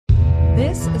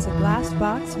This is a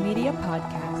Glassbox Media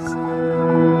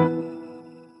podcast.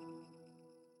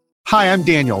 Hi, I'm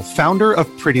Daniel, founder of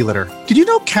Pretty Litter. Did you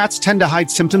know cats tend to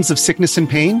hide symptoms of sickness and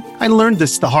pain? I learned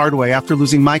this the hard way after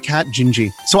losing my cat,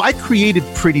 Gingy. So I created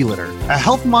Pretty Litter, a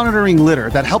health monitoring litter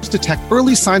that helps detect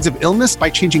early signs of illness by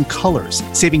changing colors,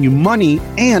 saving you money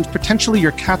and potentially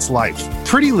your cat's life.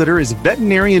 Pretty Litter is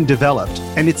veterinarian developed,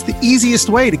 and it's the easiest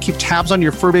way to keep tabs on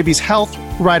your fur baby's health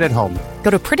right at home. Go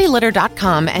to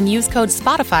prettylitter.com and use code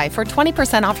SPOTIFY for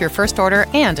 20% off your first order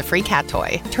and a free cat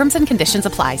toy. Terms and conditions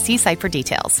apply. See site for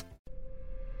details.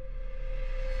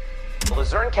 A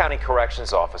Luzerne County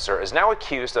Corrections officer is now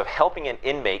accused of helping an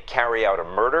inmate carry out a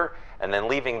murder and then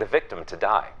leaving the victim to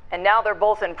die. And now they're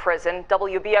both in prison.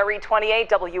 WBRE 28,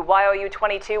 WYOU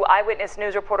 22 Eyewitness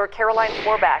News reporter Caroline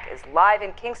Forbach is live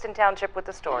in Kingston Township with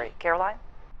the story. Caroline?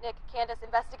 Nick, Candace,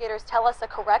 investigators tell us a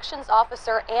corrections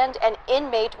officer and an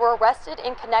inmate were arrested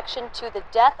in connection to the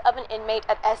death of an inmate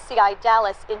at SCI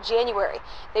Dallas in January.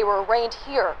 They were arraigned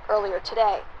here earlier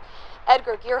today.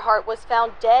 Edgar Gearhart was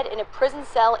found dead in a prison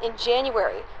cell in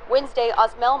January. Wednesday,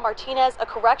 Osmel Martinez, a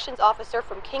corrections officer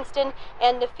from Kingston,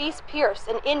 and Nafis Pierce,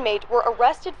 an inmate, were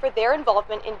arrested for their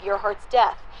involvement in Gearhart's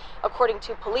death. According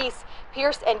to police,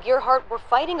 Pierce and Gearhart were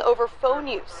fighting over phone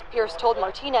use. Pierce told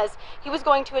Martinez he was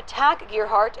going to attack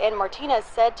Gearhart, and Martinez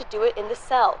said to do it in the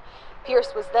cell.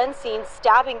 Pierce was then seen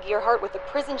stabbing Gearhart with a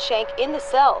prison shank in the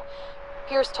cell.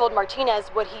 Pierce told Martinez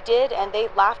what he did, and they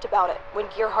laughed about it. When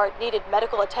Gearhart needed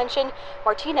medical attention,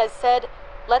 Martinez said,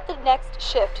 "Let the next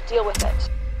shift deal with it."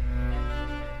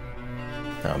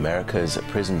 Now, America's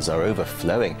prisons are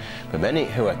overflowing, but many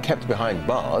who are kept behind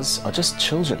bars are just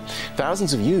children.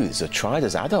 Thousands of youths are tried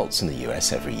as adults in the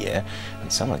US every year,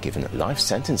 and some are given life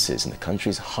sentences in the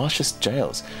country's harshest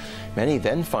jails. Many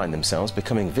then find themselves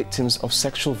becoming victims of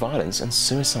sexual violence and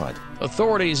suicide.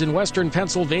 Authorities in western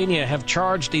Pennsylvania have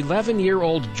charged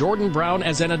 11-year-old Jordan Brown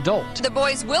as an adult. The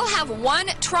boys will have one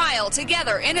trial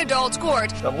together in adult court.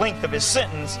 The length of his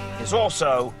sentence is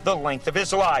also the length of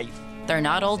his life. They're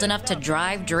not old enough to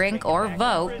drive, drink, or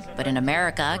vote, but in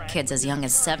America, kids as young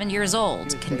as 7 years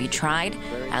old can be tried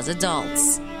as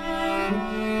adults.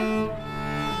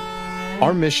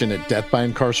 Our mission at Death by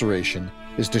Incarceration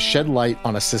is to shed light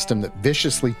on a system that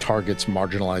viciously targets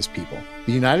marginalized people.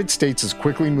 The United States is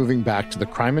quickly moving back to the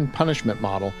crime and punishment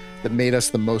model that made us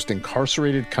the most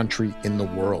incarcerated country in the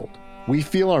world. We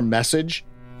feel our message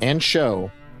and show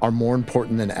are more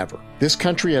important than ever. This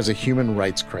country has a human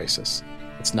rights crisis.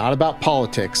 It's not about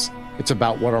politics, it's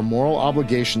about what our moral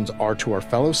obligations are to our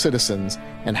fellow citizens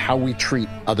and how we treat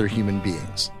other human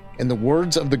beings. In the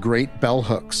words of the great Bell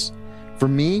Hooks, "For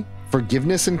me,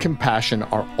 forgiveness and compassion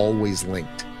are always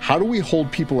linked." How do we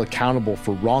hold people accountable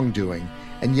for wrongdoing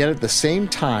and yet at the same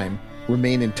time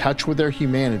remain in touch with their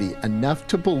humanity enough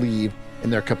to believe in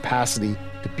their capacity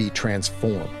to be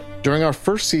transformed? During our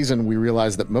first season, we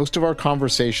realized that most of our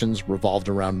conversations revolved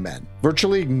around men,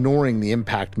 virtually ignoring the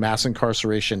impact mass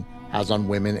incarceration has on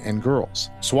women and girls.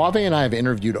 Suave and I have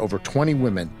interviewed over 20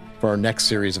 women for our next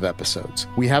series of episodes.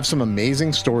 We have some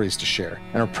amazing stories to share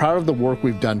and are proud of the work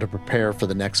we've done to prepare for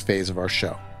the next phase of our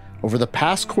show. Over the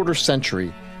past quarter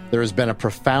century, there has been a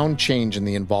profound change in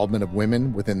the involvement of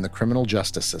women within the criminal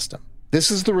justice system. This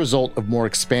is the result of more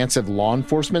expansive law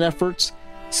enforcement efforts,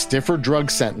 stiffer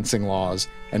drug sentencing laws,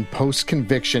 and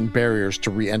post-conviction barriers to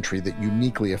re-entry that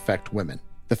uniquely affect women.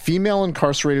 The female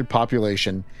incarcerated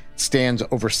population stands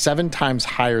over 7 times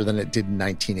higher than it did in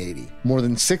 1980. More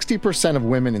than 60% of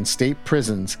women in state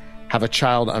prisons have a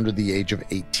child under the age of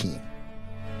 18.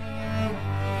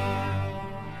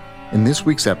 In this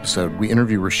week's episode, we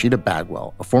interview Rashida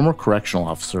Bagwell, a former correctional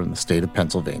officer in the state of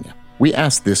Pennsylvania. We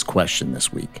asked this question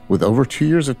this week. With over 2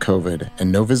 years of COVID and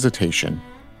no visitation,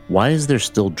 why is there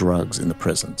still drugs in the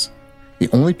prisons? The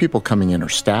only people coming in are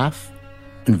staff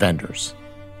and vendors.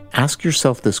 Ask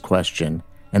yourself this question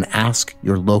and ask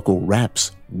your local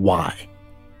reps why.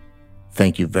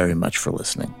 Thank you very much for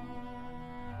listening.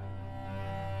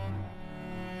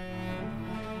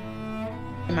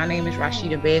 My name is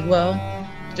Rashida Bagwell.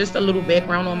 Just a little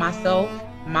background on myself.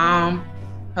 Mom,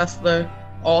 hustler,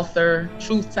 author,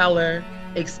 truth teller,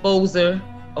 exposer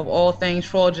of all things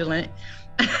fraudulent.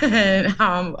 And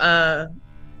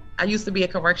I used to be a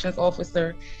corrections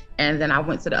officer, and then I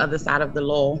went to the other side of the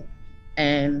law,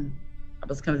 and I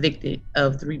was convicted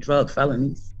of 3 drug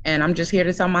felonies. And I'm just here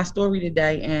to tell my story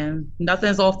today, and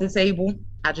nothing's off the table.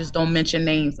 I just don't mention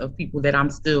names of people that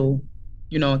I'm still,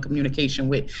 in communication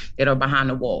with that are behind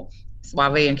the wall.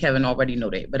 Suave and Kevin already know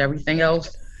that, but everything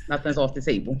else, nothing's off the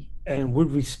table. And we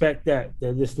respect that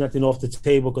there's nothing off the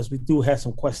table, because we do have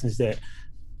some questions that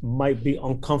might be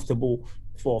uncomfortable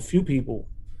for a few people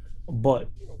but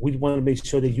we want to make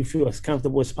sure that you feel as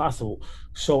comfortable as possible.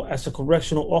 So as a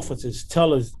correctional officers,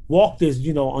 tell us, walk us,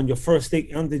 on your first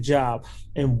day on the job,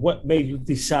 and what made you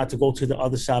decide to go to the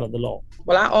other side of the law?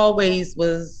 Well, I always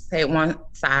had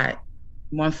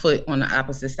one foot on the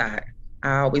opposite side.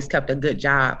 I always kept a good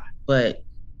job, but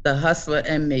the hustler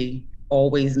in me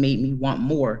always made me want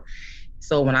more.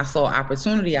 So when I saw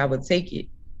opportunity, I would take it.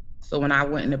 So when I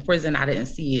went into prison, I didn't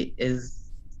see it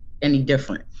as any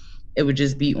different. It would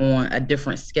just be on a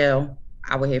different scale.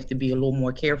 I would have to be a little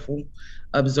more careful,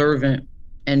 observant,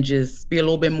 and just be a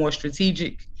little bit more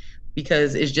strategic,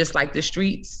 because it's just like the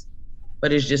streets,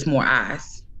 but it's just more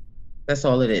eyes. That's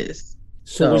all it is.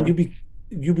 So when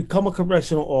you become a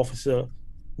correctional officer,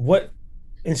 what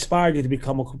inspired you to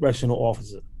become a correctional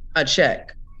officer? A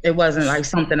check. It wasn't like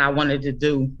something I wanted to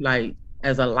do like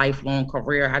as a lifelong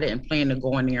career. I didn't plan to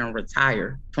go in there and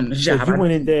retire from the job. So you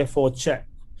went in there for a check.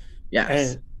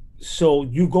 Yes. And so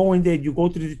you go in there, you go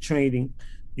through the training,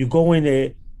 you go in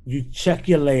there, you check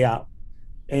your layout,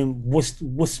 and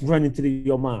what's running through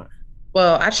your mind?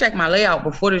 Well, I checked my layout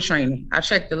before the training. I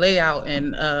checked the layout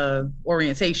in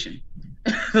orientation.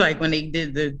 Like when they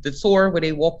did the tour where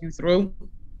they walk you through,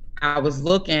 I was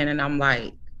looking and I'm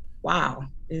like, wow,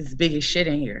 it's big as shit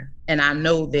in here. And I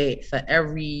know that for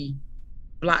every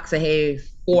block to have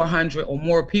 400 or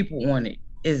more people on it,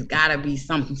 it's gotta be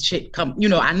some shit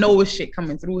I know it's shit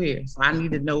coming through here. So I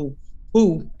need to know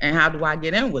who and how do I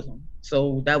get in with them.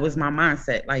 So that was my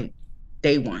mindset, like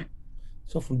day one.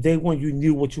 So from day one, you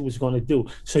knew what you was gonna do.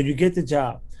 So you get the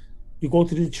job, you go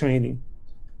through the training,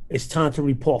 it's time to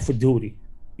report for duty.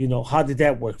 How did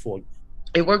that work for you?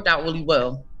 It worked out really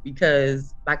well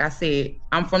because, like I said,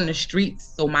 I'm from the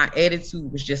streets. So my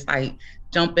attitude was just like,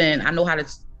 jump in. I know how to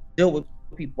deal with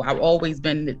people. I've always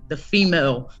been the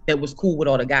female that was cool with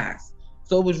all the guys.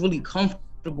 So it was really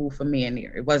comfortable for me in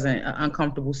there. It wasn't an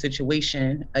uncomfortable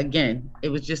situation. Again, it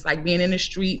was just like being in the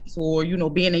streets or,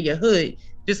 being in your hood,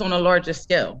 just on a larger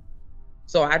scale.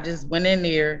 So I just went in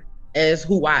there as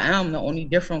who I am. The only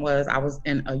difference was I was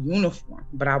in a uniform,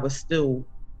 but I was still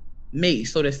me.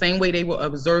 So the same way they were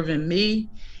observing me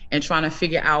and trying to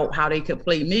figure out how they could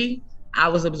play me, I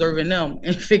was observing them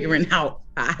and figuring out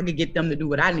how I could get them to do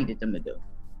what I needed them to do.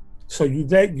 So you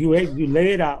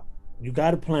lay it out, you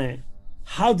got a plan.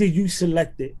 How did you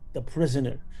select it, the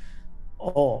prisoner,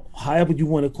 or however you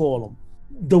want to call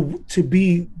him, to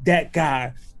be that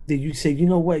guy that you say, you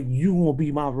know what, you gonna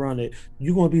be my runner,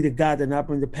 you gonna be the guy that I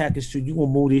bring the package to, you gonna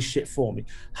move this shit for me?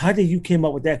 How did you came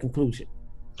up with that conclusion?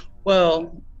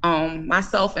 Well,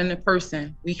 myself and the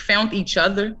person, we found each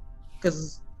other,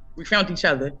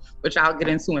 which I'll get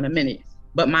into in a minute.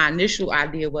 But my initial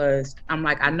idea was, I'm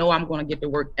like, I know I'm going to get to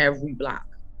work every block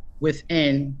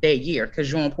within that year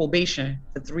because you're on probation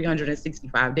for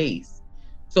 365 days.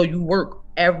 So you work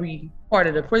every part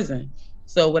of the prison.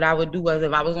 So what I would do was,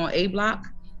 if I was on A block,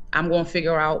 I'm going to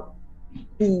figure out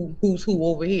who's who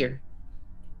over here,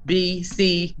 B,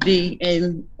 C, D,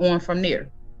 and on from there.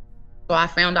 So I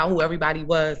found out who everybody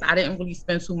was. I didn't really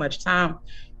spend too much time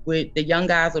with the young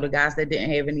guys or the guys that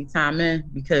didn't have any time in,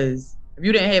 because if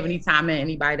you didn't have any time in,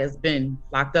 anybody that's been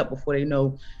locked up before, they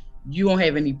know you don't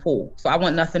have any pull. So I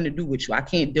want nothing to do with you. I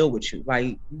can't deal with you. Like,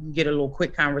 you can get a little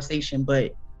quick conversation,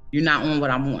 but you're not on what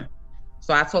I'm on.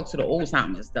 So I talked to the old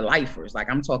timers, the lifers. Like,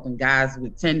 I'm talking guys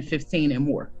with 10, 15 and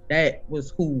more. That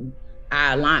was who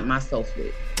I aligned myself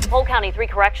with. Polk County, 3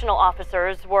 correctional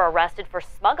officers were arrested for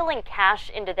smuggling cash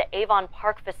into the Avon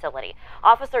Park facility.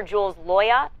 Officer Jules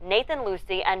Loya, Nathan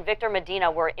Lucy, and Victor Medina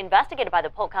were investigated by the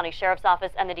Polk County Sheriff's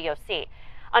Office and the DOC.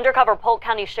 Undercover Polk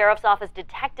County Sheriff's Office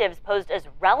detectives posed as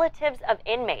relatives of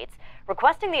inmates,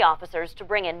 requesting the officers to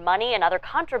bring in money and other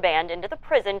contraband into the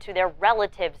prison to their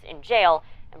relatives in jail,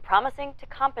 and promising to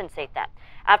compensate them.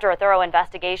 After a thorough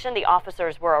investigation, the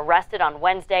officers were arrested on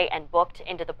Wednesday and booked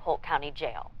into the Polk County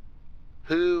Jail.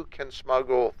 Who can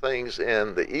smuggle things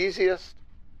in the easiest?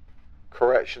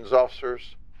 Corrections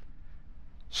officers.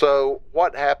 So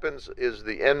what happens is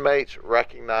the inmates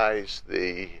recognize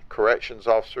the corrections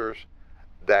officers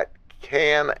that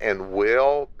can and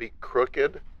will be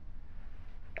crooked,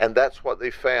 and that's what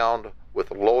they found with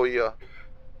Loya,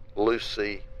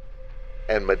 Lucy,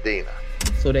 and Medina.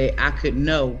 So that I could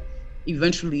know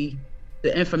eventually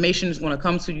the information is going to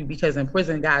come to you, because in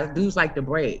prison, guys, dudes like to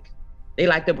brag. They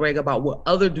like to brag about what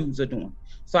other dudes are doing.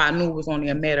 So I knew it was only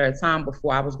a matter of time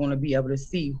before I was going to be able to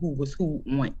see who was who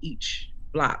on each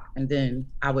block. And then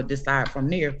I would decide from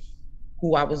there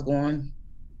who I was going to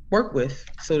work with,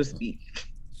 so to speak.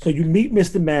 So you meet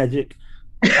Mr. Magic,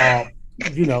 you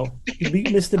meet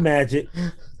Mr. Magic,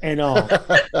 and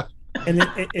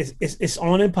it's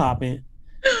on and popping,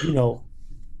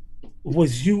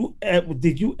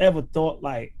 did you ever thought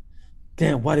like,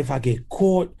 damn, what if I get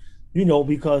caught? You know,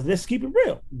 because let's keep it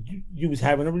real. You was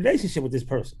having a relationship with this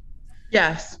person.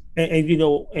 Yes. And you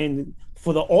know, and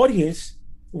for the audience,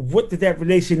 what did that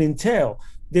relation entail?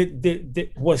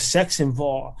 Was sex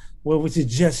involved? Or was it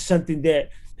just something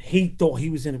that he thought he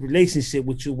was in a relationship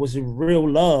with you? Was it real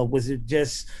love? Was it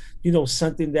just, you know,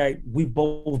 something that we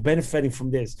both benefiting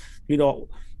from this? You know,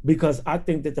 because I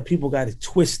think that the people got it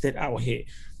twisted out here.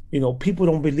 You know, people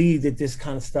don't believe that this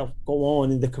kind of stuff go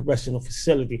on in the correctional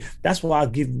facility. That's why I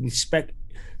give you respect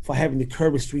for having the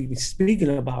courage to even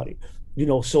speaking about it. You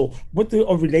know, so what do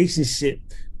a relationship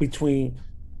between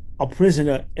a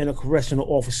prisoner and a correctional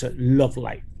officer look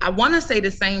like? I want to say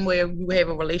the same way you have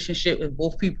a relationship with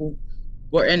both people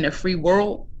were in the free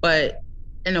world, but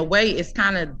in a way it's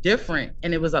kind of different,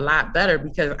 and it was a lot better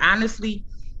because honestly,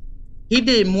 he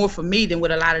did more for me than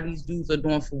what a lot of these dudes are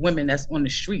doing for women that's on the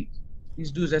street.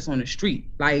 These dudes that's on the street,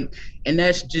 like, and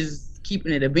that's just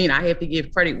keeping it a bean. I have to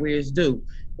give credit where it's due.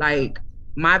 Like,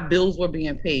 my bills were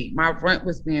being paid. My rent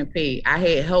was being paid. I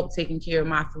had help taking care of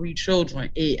my 3 children.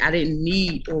 I didn't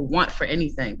need or want for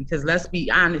anything because let's be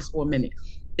honest for a minute.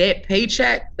 That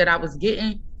paycheck that I was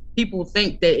getting, people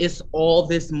think that it's all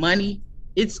this money.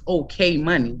 It's okay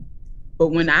money. But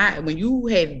when you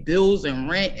have bills and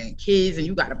rent and kids and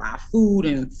you got to buy food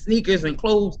and sneakers and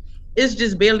clothes, it's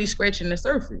just barely scratching the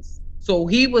surface. So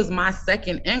he was my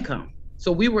second income.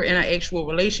 So we were in an actual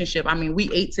relationship. I mean,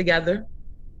 we ate together.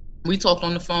 We talked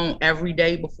on the phone every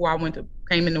day before I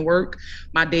came into work.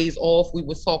 My days off, we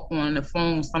would talk on the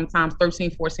phone sometimes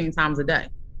 13, 14 times a day.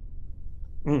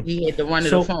 He had to run to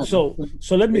the phone.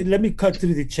 So let me cut to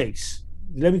the chase.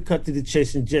 Let me cut to the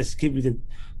chase and just give you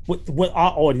what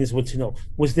our audience wants to know.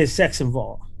 Was there sex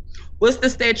involved? What's the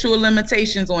statute of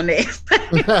limitations on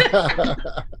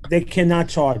that? They cannot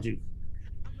charge you.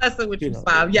 That's what you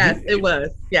filed. Yes, it was.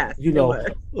 Yes, you know,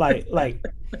 like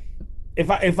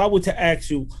if I were to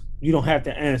ask you, you don't have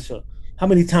to answer. How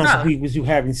many times a week was you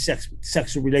having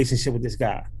sexual relationship with this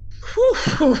guy?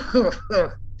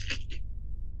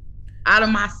 Out of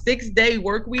my 6-day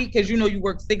work week, because you know you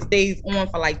work 6 days on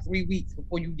for like 3 weeks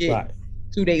before you get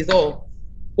 2 days off.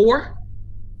 4.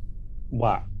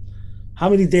 Wow. How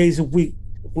many days a week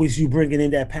was you bringing in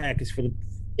that package for the?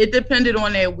 It depended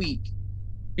on that week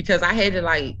because I had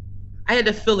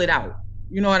to fill it out.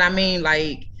 You know what I mean?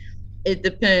 Like, it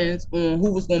depends on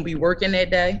who was going to be working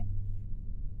that day.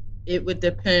 It would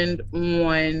depend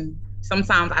on,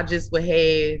 sometimes I just would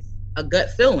have a gut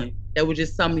feeling that would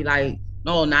just tell me like,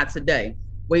 no, not today.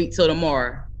 Wait till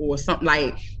tomorrow or something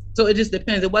like. So it just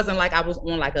depends. It wasn't like I was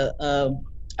on like a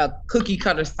cookie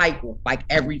cutter cycle, like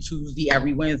every Tuesday,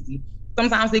 every Wednesday.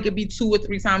 Sometimes it could be 2 or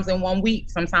 3 times in 1 week.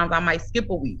 Sometimes I might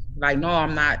skip a week. Like, no,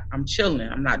 I'm chilling.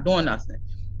 I'm not doing nothing.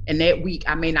 And that week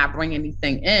I may not bring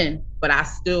anything in, but I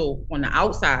still on the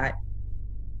outside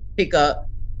pick up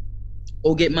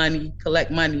or get money,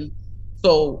 collect money.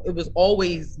 So it was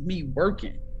always me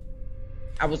working.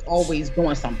 I was always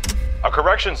doing something. A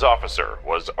corrections officer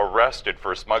was arrested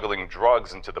for smuggling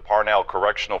drugs into the Parnell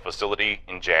Correctional Facility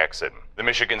in Jackson. The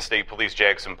Michigan State Police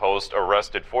Jackson Post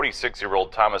arrested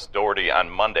 46-year-old Thomas Doherty on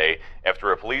Monday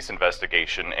after a police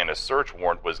investigation and a search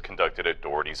warrant was conducted at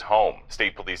Doherty's home.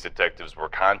 State police detectives were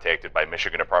contacted by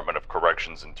Michigan Department of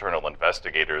Corrections internal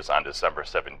investigators on December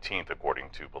 17th, according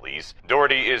to police.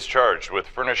 Doherty is charged with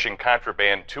furnishing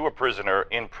contraband to a prisoner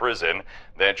in prison.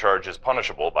 That charge is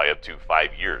punishable by up to 5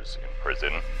 years in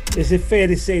prison. Is it fair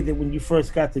to say that when you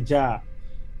first got the job,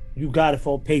 you got it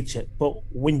for a paycheck, but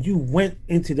when you went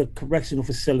into the correctional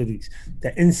facilities,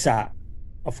 the inside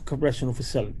of a correctional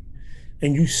facility,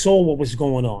 and you saw what was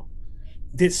going on,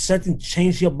 did something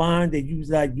change your mind that you was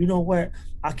like, you know what,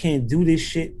 I can't do this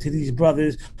shit to these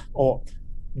brothers? Or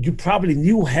you probably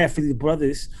knew half of the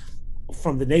brothers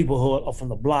from the neighborhood or from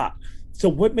the block. So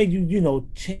what made you,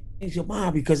 change your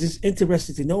mind? Because it's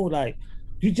interesting to know, like,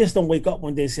 you just don't wake up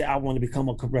one day and say, I want to become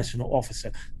a correctional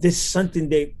officer. There's something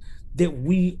that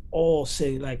we all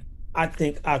say, like, I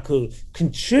think I could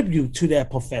contribute to that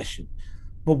profession.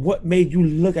 But what made you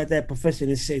look at that profession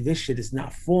and say, this shit is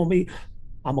not for me?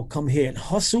 I'm going to come here and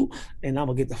hustle and I'm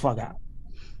going to get the fuck out.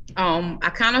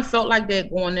 I kind of felt like that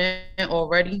going in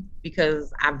already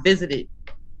because I visited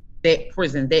that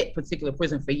particular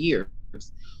prison for years.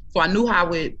 So I knew how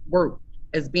it worked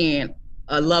as being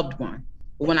a loved one.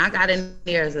 But when I got in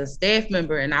there as a staff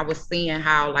member and I was seeing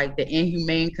how like the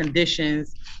inhumane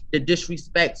conditions, the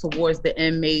disrespect towards the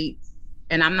inmates,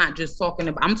 and I'm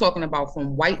talking about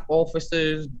from white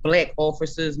officers, black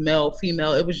officers, male,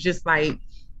 female. It was just like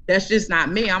that's just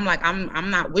not me. I'm like, I'm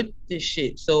not with this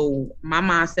shit. So my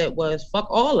mindset was, fuck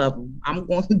all of them. I'm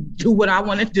going to do what I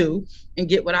want to do and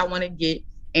get what I want to get.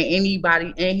 And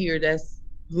anybody in here that's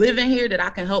living here that I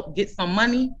can help get some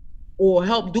money or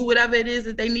help do whatever it is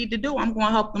that they need to do, I'm going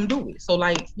to help them do it. So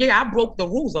like, yeah, I broke the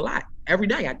rules a lot. Every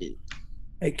day I did.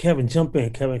 Hey, Kevin, jump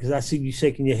in, Kevin, because I see you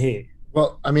shaking your head.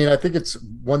 Well, I mean, I think it's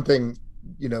one thing,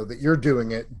 that you're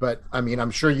doing it, but I mean,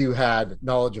 I'm sure you had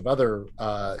knowledge of other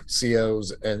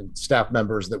COs and staff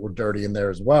members that were dirty in there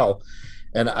as well.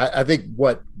 And I think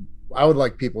what I would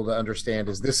like people to understand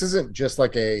is this isn't just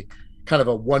like a kind of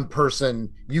a one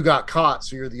person, you got caught,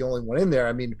 so you're the only one in there.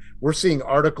 I mean, we're seeing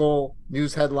article,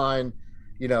 news headline,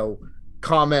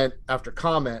 comment after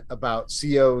comment about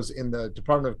COs in the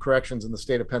Department of Corrections in the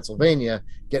state of Pennsylvania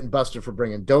getting busted for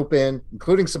bringing dope in,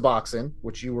 including Suboxone,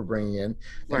 which you were bringing in,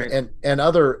 right, and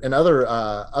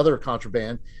other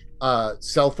contraband,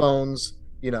 cell phones.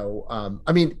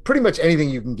 I mean, pretty much anything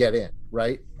you can get in,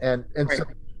 right? And right. So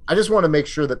I just want to make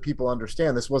sure that people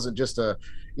understand this wasn't just a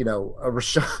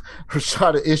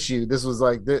Rashada issue. This was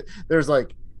like there's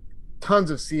like tons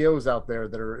of COs out there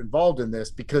that are involved in this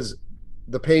because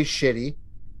the pay's shitty,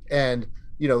 and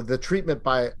the treatment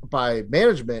by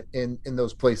management in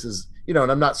those places, and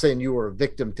I'm not saying you were a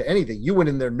victim to anything. You went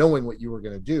in there knowing what you were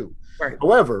going to do. Right.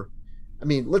 However, I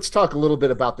mean, let's talk a little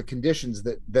bit about the conditions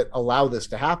that allow this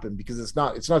to happen, because it's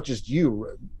not just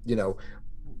you.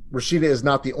 Rashida is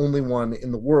not the only one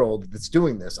in the world that's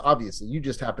doing this. Obviously, you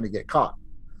just happen to get caught.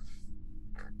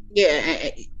 Yeah.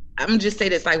 I'm just say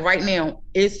this, like right now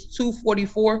it's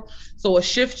 2:44, so a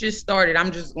shift just started. I'm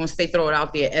just gonna throw it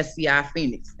out there, SCI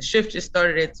Phoenix. The shift just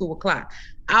started at 2:00.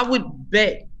 I would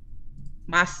bet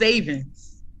my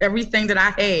savings, everything that I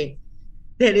had,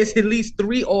 that it's at least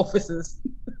 3 officers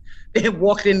that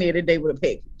walked in there today with a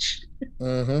package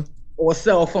or a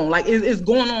cell phone. Like it's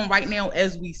going on right now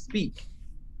as we speak.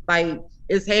 Like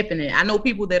it's happening. I know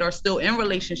people that are still in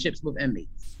relationships with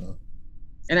inmates,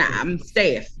 and I'm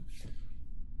staff.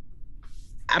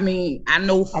 I mean, I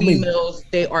know females,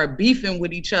 they are beefing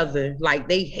with each other. Like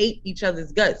they hate each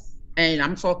other's guts. And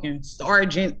I'm talking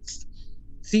sergeants,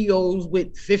 COs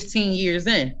with 15 years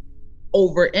in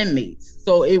over inmates.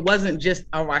 So it wasn't just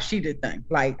a Rashida thing.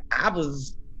 Like I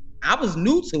was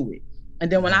new to it.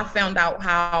 And then when I found out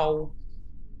how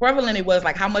prevalent it was,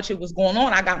 like how much it was going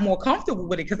on, I got more comfortable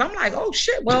with it. Cause I'm like, oh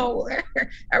shit, well,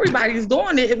 everybody's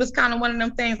doing it. It was kind of one of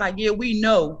them things like, yeah, we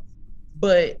know,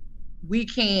 but we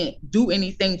can't do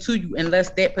anything to you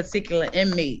unless that particular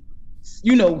inmate,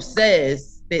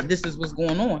 says that this is what's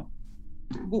going on.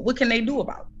 What can they do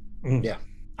about it? Yeah.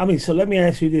 I mean, so let me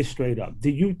ask you this straight up. Do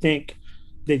you think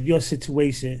that your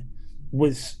situation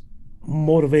was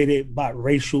motivated by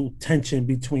racial tension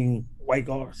between white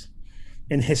guards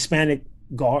and Hispanic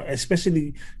guard,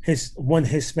 especially one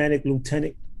Hispanic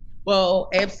lieutenant? Well,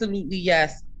 absolutely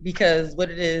yes, because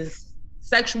what it is,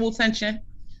 sexual tension,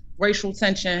 racial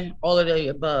tension, all of the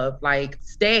above, like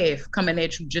staff coming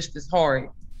at you just as hard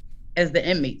as the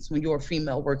inmates when you're a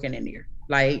female working in there.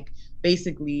 Like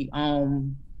basically,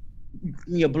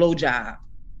 your blowjob,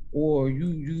 or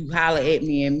you holler at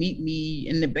me and meet me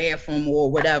in the bathroom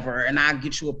or whatever, and I'll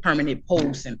get you a permanent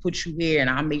post and put you here, and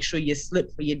I'll make sure your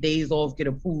slip for your days off get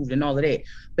approved and all of that.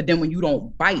 But then when you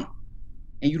don't bite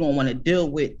and you don't want to deal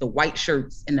with the white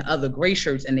shirts and the other gray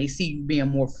shirts, and they see you being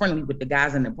more friendly with the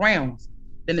guys in the browns,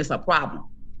 then it's a problem.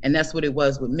 And that's what it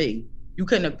was with me. You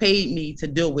couldn't have paid me to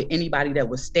deal with anybody that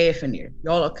was staffing there.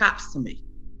 Y'all are cops to me.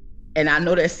 And I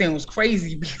know that sounds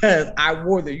crazy because I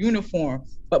wore the uniform,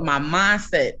 but my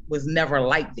mindset was never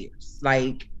like theirs.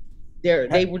 Like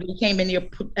they came in there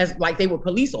as like they were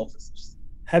police officers.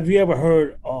 Have you ever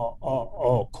heard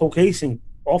a Caucasian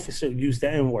officer use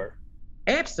the N-word?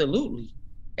 Absolutely.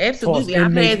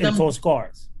 Towards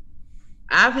guards.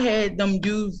 I've heard them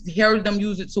use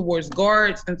it towards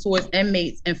guards and towards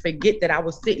inmates and forget that I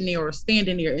was sitting there or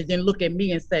standing there and then look at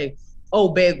me and say, oh,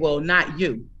 Bagwell, not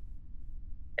you.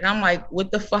 And I'm like,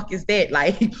 what the fuck is that?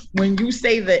 Like, when you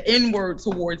say the N-word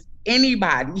towards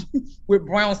anybody with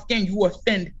brown skin, you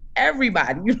offend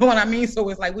everybody. You know what I mean? So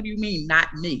it's like, what do you mean,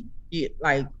 not me? Yeah,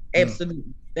 like, absolutely.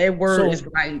 That word is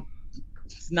like,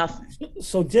 it's nothing.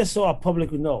 So just so our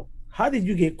public would know, how did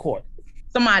you get caught?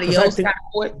 Somebody else got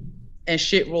caught and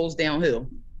shit rolls downhill.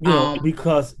 Yeah,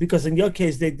 because in your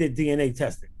case, they did DNA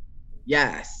testing.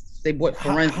 Yes, they bought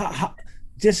forensic.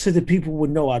 Just so the people would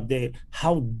know out there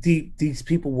how deep these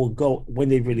people will go when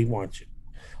they really want you,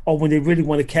 or when they really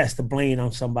want to cast the blame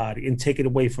on somebody and take it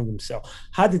away from themselves.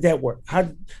 How did that work? How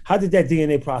did that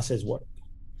DNA process work?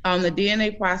 The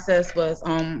DNA process was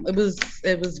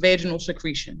it was vaginal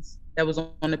secretions. that was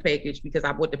on the package because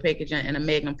I bought the package in a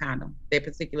Magnum condom, that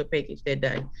particular package that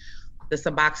day. The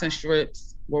Suboxone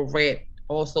strips were wrapped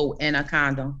also in a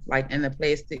condom, like in the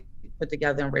plastic, put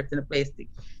together and wrapped in the plastic.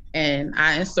 And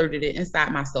I inserted it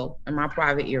inside myself in my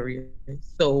private area.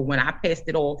 So when I passed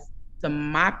it off to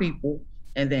my people,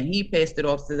 and then he passed it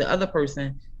off to the other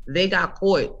person, they got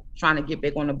caught trying to get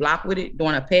back on the block with it,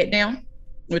 doing a pat down,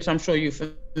 which I'm sure you're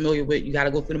familiar with. You got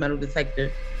to go through the metal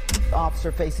detector.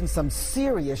 Officer facing some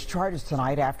serious charges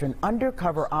tonight after an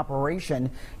undercover operation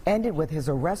ended with his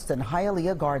arrest in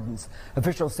Hialeah Gardens.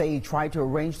 Officials say he tried to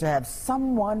arrange to have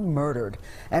someone murdered.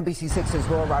 NBC6's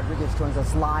Laura Rodriguez joins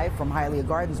us live from Hialeah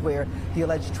Gardens, where the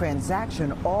alleged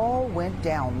transaction all went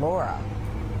down. Laura.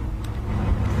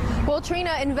 Well,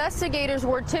 Trina, investigators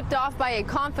were tipped off by a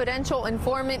confidential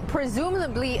informant,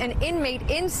 presumably an inmate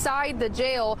inside the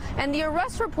jail. And the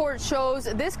arrest report shows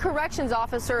this corrections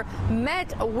officer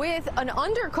met with an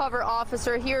undercover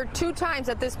officer here 2 times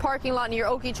at this parking lot near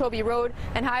Okeechobee Road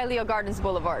and Hialeah Gardens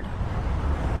Boulevard.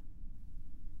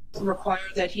 Required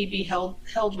that he be held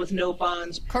with no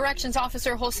bonds. Corrections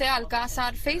officer Jose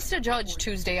Alcazar faced a judge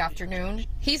Tuesday afternoon.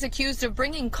 He's accused of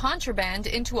bringing contraband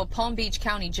into a Palm Beach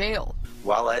County jail.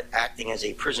 While acting as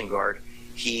a prison guard,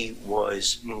 he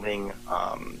was moving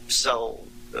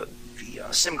the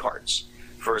SIM cards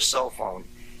for a cell phone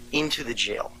into the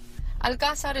jail.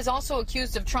 Alcazar is also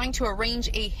accused of trying to arrange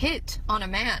a hit on a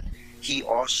man. He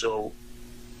also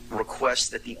requests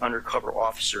that the undercover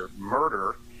officer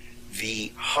murder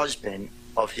the husband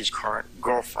of his current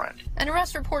girlfriend. An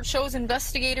arrest report shows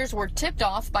investigators were tipped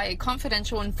off by a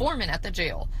confidential informant at the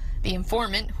jail. The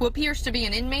informant, who appears to be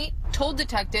an inmate, told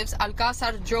detectives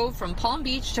Alcazar drove from Palm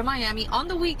Beach to Miami on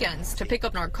the weekends to pick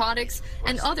up narcotics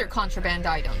and other contraband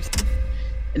items.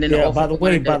 And then by the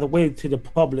way to the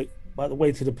public,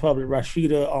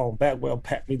 Rashida Bagwell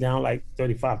pat me down like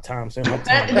 35 times in her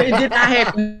time. It did not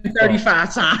happen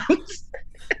 35 times.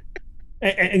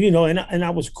 And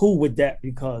I was cool with that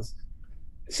because,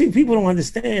 see, people don't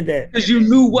understand that. Because you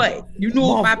knew what? You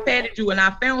knew if I patted you and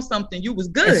I found something, you was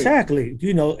good. Exactly.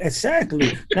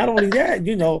 Exactly. Not only that,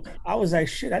 I was like,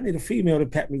 shit, I need a female to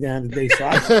pat me down today. So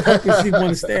I purposely want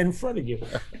to stand in front of you.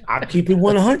 I'll keep it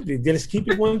 100. Then let's keep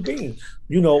it one being.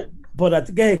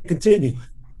 But go ahead, continue.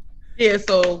 Yeah,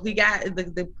 so he got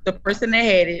the person that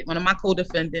had it, one of my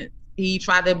co-defendants, he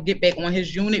tried to get back on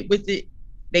his unit with it.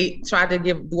 They tried to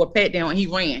do a pat down and he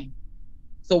ran.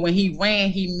 So when he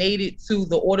ran, he made it to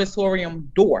the auditorium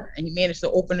door and he managed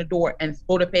to open the door and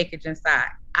throw the package inside.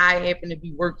 I happened to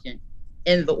be working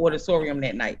in the auditorium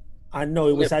that night. I know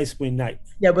it was ice cream night.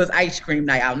 Yeah, it was ice cream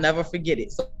night. I'll never forget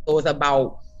it. So it was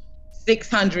about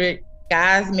 600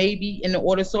 guys maybe in the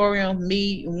auditorium,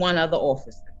 me and one other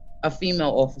officer, a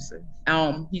female officer.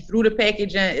 He threw the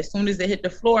package in. As soon as it hit the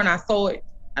floor and I saw it,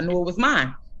 I knew it was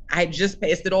mine. I had just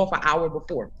passed it off an hour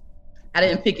before. I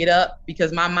didn't pick it up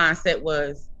because my mindset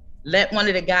was, let one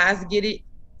of the guys get it.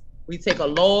 We take a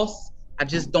loss. I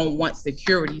just don't want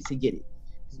security to get it.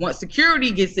 Once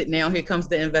security gets it now, here comes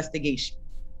the investigation.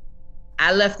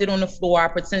 I left it on the floor. I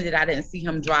pretended I didn't see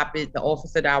him drop it. The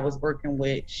officer that I was working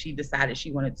with, she decided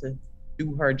she wanted to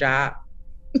do her job.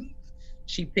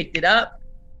 She picked it up.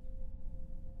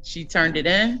 She turned it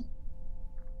in.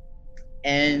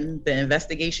 And the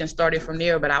investigation started from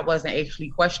there, but I wasn't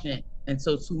actually questioned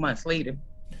until 2 months later.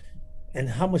 And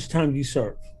how much time do you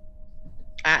serve?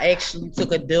 I actually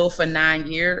took a deal for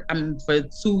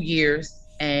 2 years,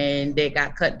 and they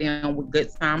got cut down with good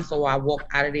time. So I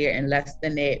walked out of there in less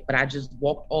than that, but I just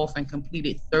walked off and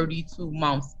completed 32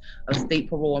 months of state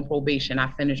parole and probation.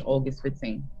 I finished August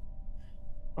 15.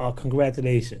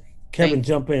 Congratulations. Kevin,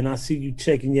 jump in. I see you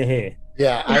shaking your head.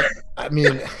 Yeah, I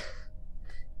mean,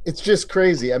 it's just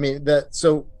crazy. I mean,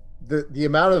 the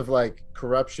amount of like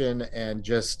corruption and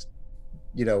just,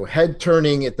 head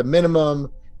turning at the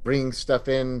minimum, bringing stuff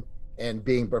in and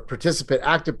being a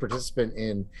active participant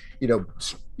in,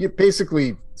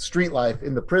 basically street life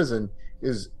in the prison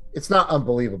it's not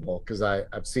unbelievable because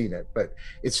I've seen it, but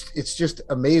it's just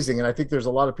amazing. And I think there's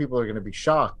a lot of people that are going to be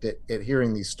shocked at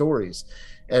hearing these stories.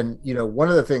 And, one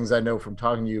of the things I know from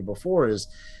talking to you before is,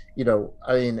 I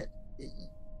mean,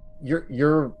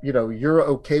 you're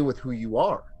okay with who you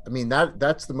are. I mean,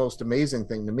 that's the most amazing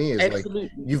thing to me is Absolutely.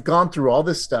 Like you've gone through all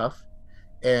this stuff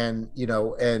and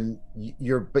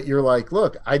you're like,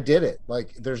 look, I did it.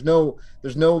 Like there's no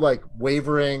like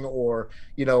wavering or,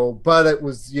 but it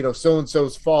was,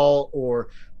 so-and-so's fault or,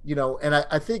 and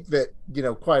I think that,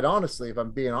 quite honestly, if I'm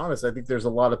being honest, I think there's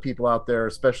a lot of people out there,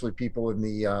 especially people in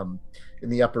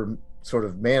the upper sort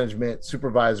of management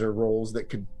supervisor roles that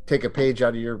could take a page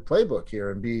out of your playbook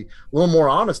here and be a little more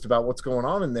honest about what's going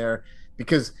on in there,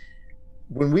 because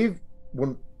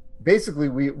basically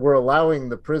we're allowing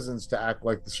the prisons to act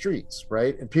like the streets,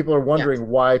 right? And people are wondering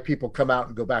why people come out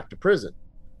and go back to prison.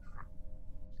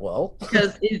 Well,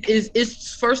 because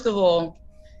it's first of all,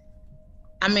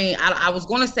 I mean, I was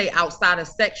going to say outside of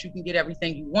sex, you can get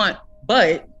everything you want,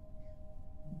 but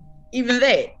even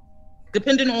that,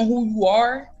 depending on who you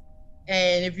are,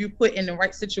 and if you put in the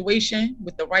right situation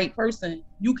with the right person,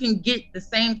 you can get the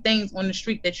same things on the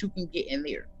street that you can get in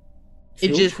there.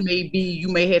 It just may be, you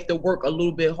may have to work a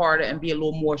little bit harder and be a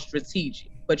little more strategic.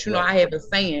 But you know, I have a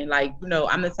saying, like, you know,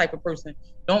 I'm the type of person,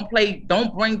 don't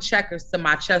bring checkers to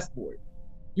my chessboard.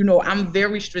 You know, I'm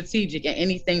very strategic in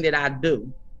anything that I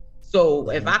do. So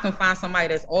if I can find somebody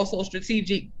that's also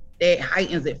strategic, that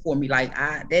heightens it for me. Like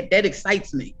that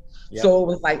excites me. Yep. So it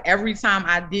was like every time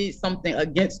I did something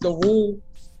against the rule,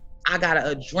 I got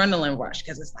an adrenaline rush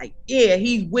because it's like, yeah,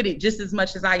 he's with it just as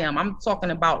much as I am. I'm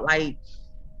talking about like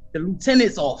the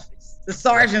lieutenant's office, the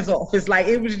sergeant's office. Like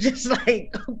it was just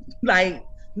like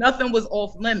nothing was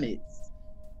off limits.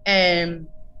 And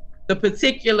the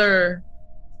particular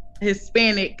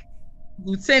Hispanic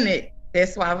lieutenant that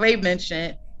Suave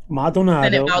mentioned,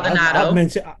 Maldonado.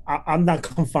 I'm not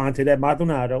confined to that.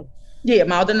 Maldonado. Yeah,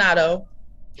 Maldonado.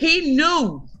 He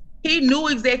knew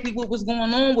exactly what was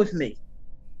going on with me.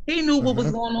 He knew what was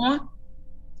going on.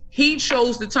 He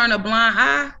chose to turn a blind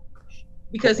eye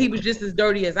because he was just as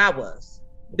dirty as I was.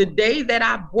 The day that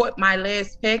I brought my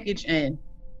last package in,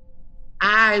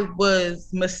 I was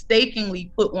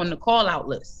mistakenly put on the call out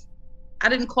list. I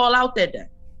didn't call out that day.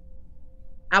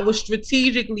 I was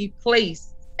strategically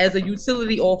placed as a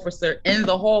utility officer in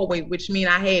the hallway, which means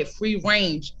I had free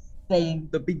range from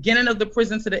the beginning of the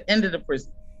prison to the end of the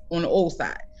prison on the old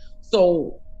side.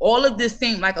 So all of this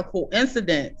seemed like a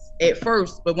coincidence at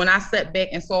first, but when I sat back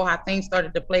and saw how things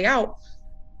started to play out,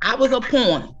 I was a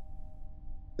pawn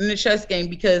in the chess game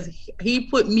because he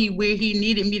put me where he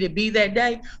needed me to be that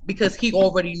day because he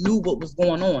already knew what was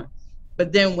going on.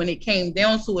 But then when it came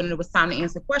down to it and it was time to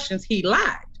answer questions, he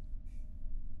lied.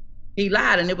 He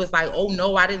lied, and it was like, oh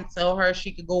no, I didn't tell her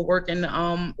she could go work in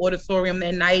the auditorium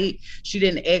that night. She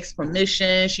didn't ask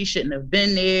permission. She shouldn't have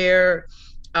been there.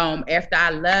 After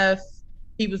I left,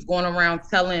 he was going around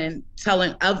telling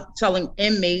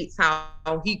inmates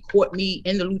how he caught me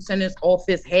in the lieutenant's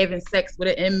office having sex with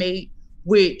an inmate,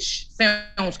 which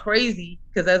sounds crazy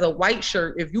because as a white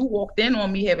shirt, if you walked in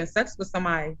on me having sex with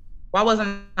somebody, why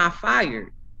wasn't I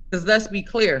fired? Because let's be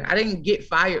clear, I didn't get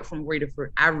fired from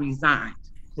Graterford. I resigned.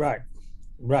 Right.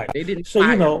 They didn't. So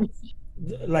you know,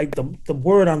 like the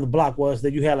word on the block was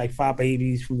that you had like 5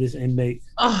 babies from this inmate.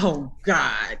 Oh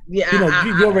God, yeah. You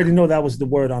know, you already know that was the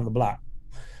word on the block.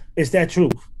 Is that true?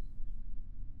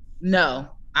 No,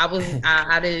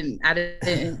 I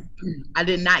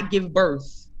did not give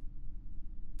birth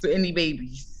to any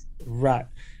babies. Right,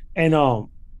 and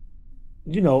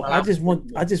you know, I just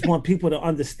want people to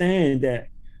understand that,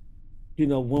 you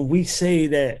know, when we say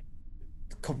that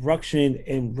corruption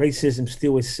and racism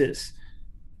still exists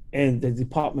and the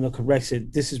Department of Correction,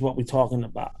 this is what we're talking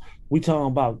about. We're talking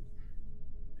about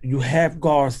you have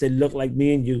guards that look like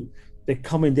me and you that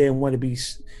come in there and want to be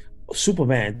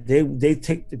Superman. They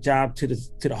take the job to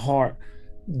the heart.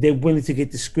 They're willing to get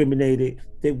discriminated.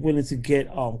 They're willing to get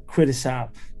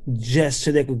criticized just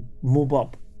so they could move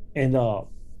up in the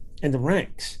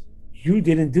ranks. You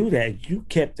didn't do that. You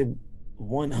kept it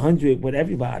 100 with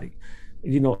everybody.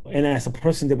 You know, and as a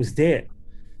person that was there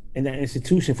in that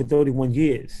institution for 31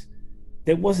 years,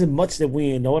 there wasn't much that we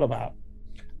didn't know about.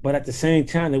 But at the same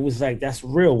time, it was like, that's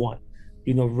real one.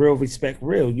 You know, real respect,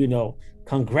 real, you know,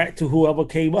 congrats to whoever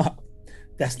came up.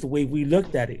 That's the way we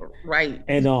looked at it. Right.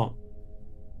 And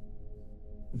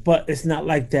but it's not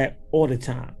like that all the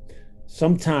time.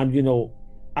 Sometimes, you know,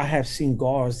 I have seen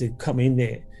guards that come in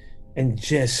there and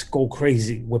just go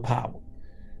crazy with power.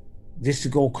 Just to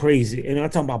go crazy. And I'm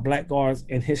talking about black guards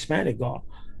and Hispanic guards.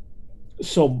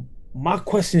 So my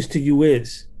questions to you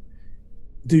is,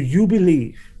 do you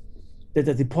believe that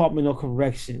the Department of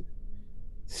Correction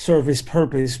serve its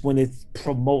purpose when it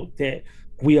promote that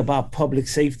we about public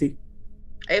safety?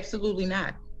 Absolutely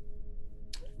not.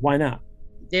 Why not?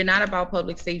 They're not about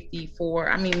public safety for,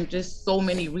 I mean, just so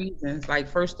many reasons. Like,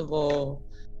 first of all,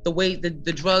 the way the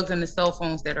drugs and the cell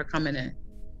phones that are coming in.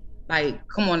 Like,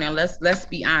 come on now, let's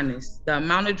be honest. The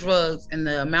amount of drugs and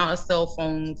the amount of cell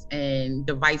phones and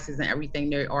devices and everything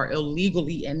there are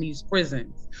illegally in these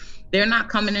prisons. They're not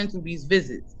coming in through these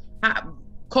visits.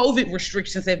 COVID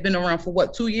restrictions have been around for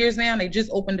what, 2 years now? They just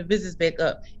opened the visits back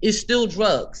up. It's still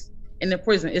drugs in the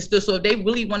prison. It's still, so if they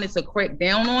really wanted to crack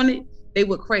down on it, they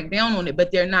would crack down on it,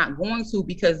 but they're not going to,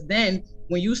 because then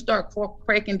when you start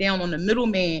cracking down on the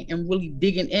middleman and really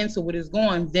digging into what is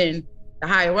going, then the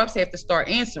higher ups have to start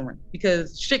answering,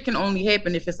 because shit can only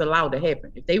happen if it's allowed to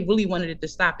happen. If they really wanted it to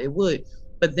stop, it would.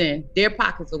 But then their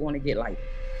pockets are going to get lighter.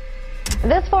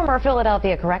 This former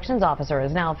Philadelphia corrections officer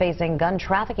is now facing gun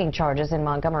trafficking charges in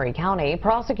Montgomery County.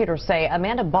 Prosecutors say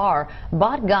Amanda Barr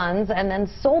bought guns and then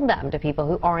sold them to people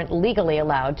who aren't legally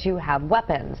allowed to have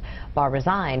weapons. Barr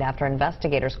resigned after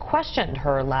investigators questioned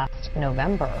her last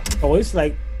November. Oh, it's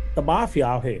like the mafia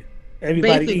out here.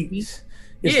 Everybody Basically, eats.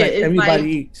 It's like everybody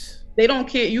eats. They don't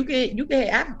care. You can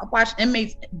I watch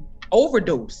inmates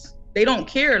overdose. They don't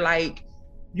care. Like,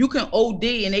 you can OD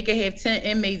and they can have 10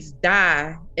 inmates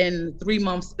die in 3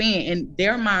 months span. And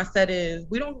their mindset is,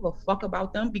 we don't give a fuck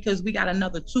about them because we got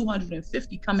another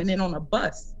 250 coming in on a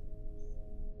bus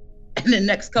in the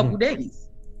next couple days.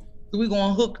 So we're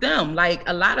gonna hook them. Like,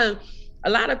 a lot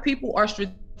of people are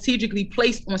strategically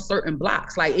placed on certain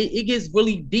blocks. Like, it gets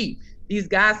really deep. These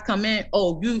guys come in,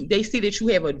 they see that you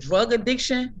have a drug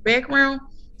addiction background.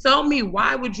 Tell me,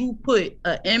 why would you put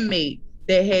an inmate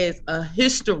that has a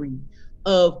history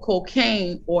of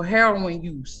cocaine or heroin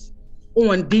use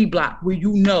on D block where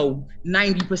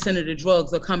 90% of the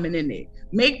drugs are coming in there?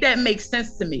 Make that make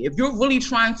sense to me. If you're really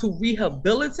trying to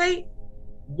rehabilitate,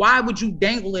 why would you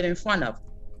dangle it in front of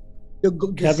them?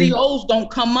 The COs don't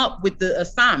come up with the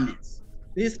assignments.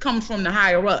 This comes from the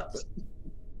higher ups.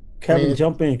 Kevin,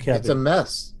 jump in, Kevin. It's a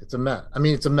mess. It's a mess. I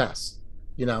mean, it's a mess,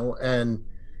 and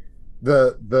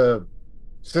the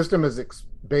system is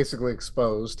basically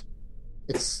exposed.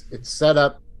 It's set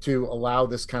up to allow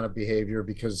this kind of behavior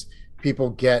because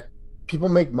people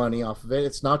make money off of it.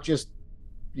 It's not just,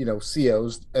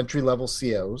 COs, entry-level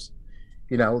COs.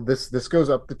 This goes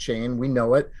up the chain. We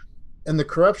know it. And the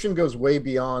corruption goes way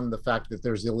beyond the fact that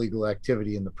there's illegal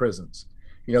activity in the prisons.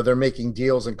 They're making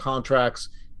deals and contracts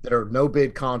that are no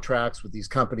bid contracts with these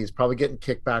companies, probably getting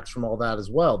kickbacks from all that as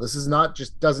well. This is not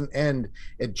just, doesn't end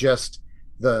at just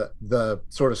the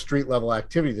sort of street level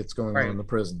activity that's going on in the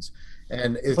prisons.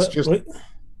 And it's I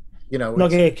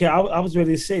was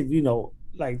ready to say,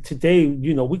 like today,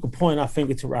 we could point our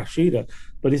finger to Rashida,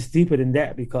 but it's deeper than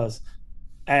that, because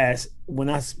as when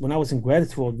I was in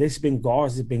Gratitude, there's been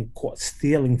guards that have been caught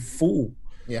stealing food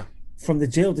from the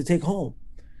jail to take home.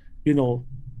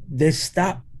 They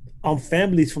stopped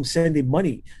families from sending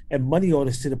money and money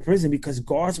orders to the prison because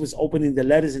guards was opening the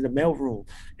letters in the mailroom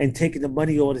and taking the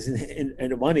money orders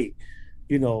and the money,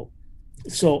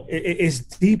 So it's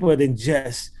deeper than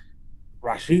just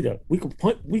Rashida.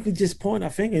 We could just point our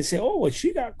finger and say, "Oh, well,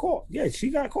 she got caught." Yeah, she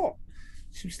got caught.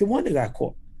 She's the one that got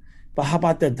caught. But how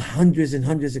about the hundreds and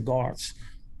hundreds of guards,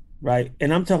 right?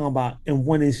 And I'm talking about in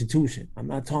one institution. I'm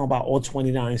not talking about all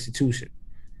 29 institutions.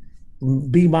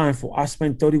 Be mindful. I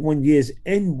spent 31 years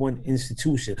in one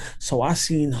institution, so I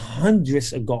seen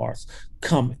hundreds of guards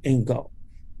come and go,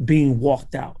 being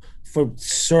walked out for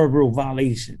cerebral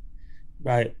violation,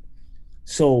 right?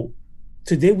 So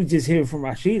today we just hear from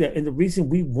Rashida, and the reason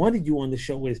we wanted you on the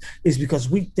show is because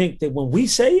we think that when we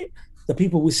say it, the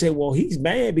people would say, "Well, he's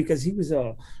mad because he was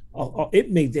a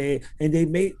inmate there," and they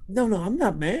made no. I'm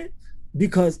not mad,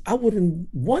 because I wouldn't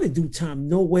want to do time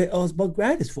nowhere else but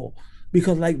Gratitude,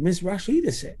 because like Miss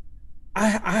Rashida said,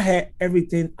 I had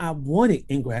everything I wanted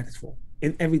in Gratitude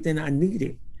and everything I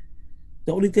needed.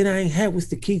 The only thing I ain't had was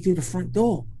the key to the front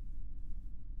door.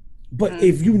 But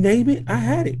if you name it, I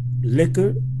had it.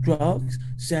 Liquor, drugs,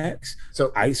 sex,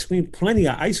 ice cream, plenty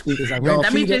of ice cream.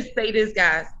 Let me just say this,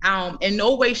 guys. In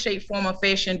no way, shape, form, or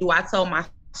fashion do I tell my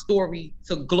story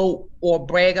to gloat or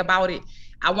brag about it.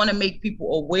 I want to make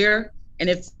people aware. And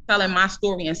if telling my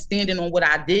story and standing on what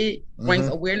I did brings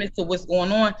awareness to what's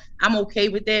going on, I'm okay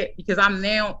with that, because I'm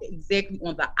now exactly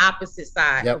on the opposite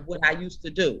side of what I used to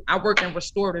do. I work in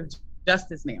restorative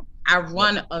justice now. I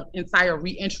run an entire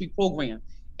reentry program.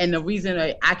 And the reason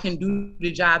that I can do the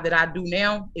job that I do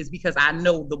now is because I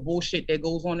know the bullshit that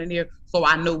goes on in there. So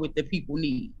I know what the people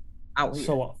need out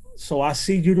here. So I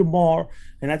see you tomorrow.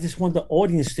 And I just want the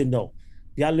audience to know,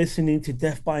 y'all listening to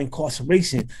Death by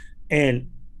Incarceration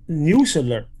and News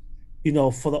Alert,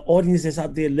 for the audience that's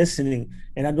out there listening.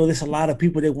 And I know there's a lot of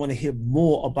people that want to hear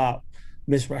more about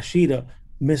Miss Rashida.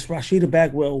 Miss Rashida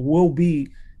Bagwell will be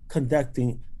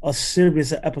conducting a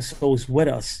series of episodes with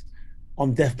us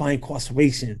on Death by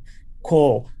Incarceration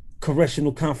called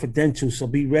Correctional Confidential. So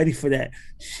be ready for that.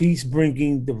 She's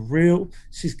bringing the real,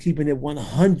 she's keeping it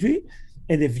 100.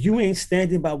 And if you ain't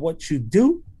standing by what you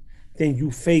do, then you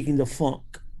faking the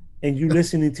funk. And you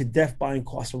listening to Death by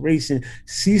Incarceration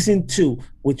Season 2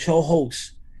 with your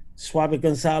hosts, Suave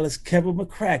Gonzalez, Kevin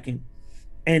McCracken,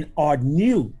 and our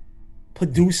new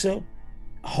producer,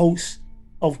 host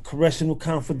of Correctional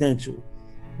Confidential,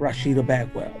 Rashida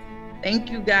Bagwell.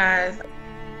 Thank you, guys.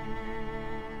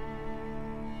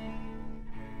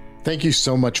 Thank you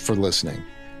so much for listening.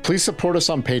 Please support us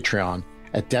on Patreon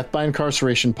at Death by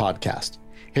Incarceration Podcast.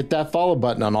 Hit that follow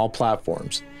button on all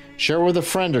platforms. Share with a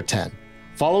friend or 10.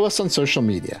 Follow us on social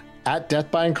media at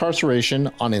Death by Incarceration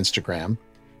on Instagram,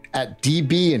 at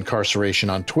DB Incarceration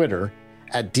on Twitter,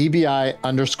 at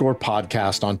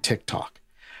DBI_podcast on TikTok.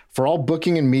 For all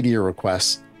booking and media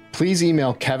requests, please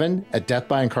email Kevin at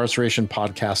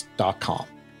deathbyincarcerationpodcast.com.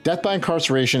 Death by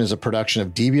Incarceration is a production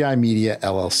of DBI Media,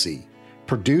 LLC.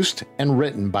 Produced and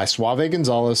written by Suave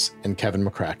Gonzalez and Kevin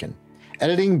McCracken.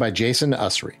 Editing by Jason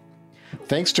Usry.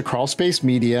 Thanks to Crawlspace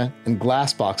Media and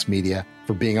Glassbox Media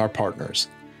for being our partners.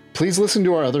 Please listen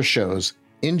to our other shows,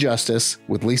 Injustice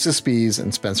with Lisa Spies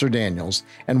and Spencer Daniels,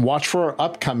 and watch for our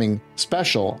upcoming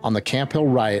special on the Camp Hill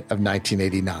riot of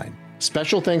 1989.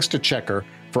 Special thanks to Checker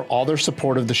for all their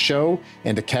support of the show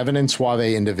and to Kevin and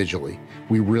Suave individually.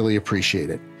 We really appreciate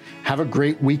it. Have a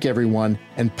great week, everyone,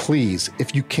 and please,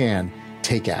 if you can,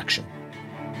 take action.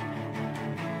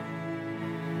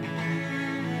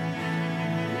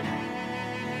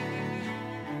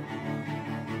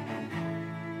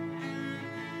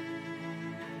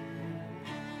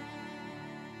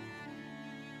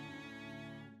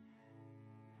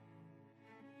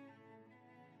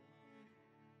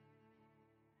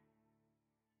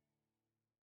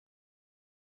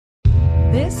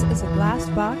 This is a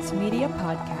Glassbox Media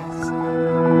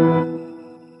podcast.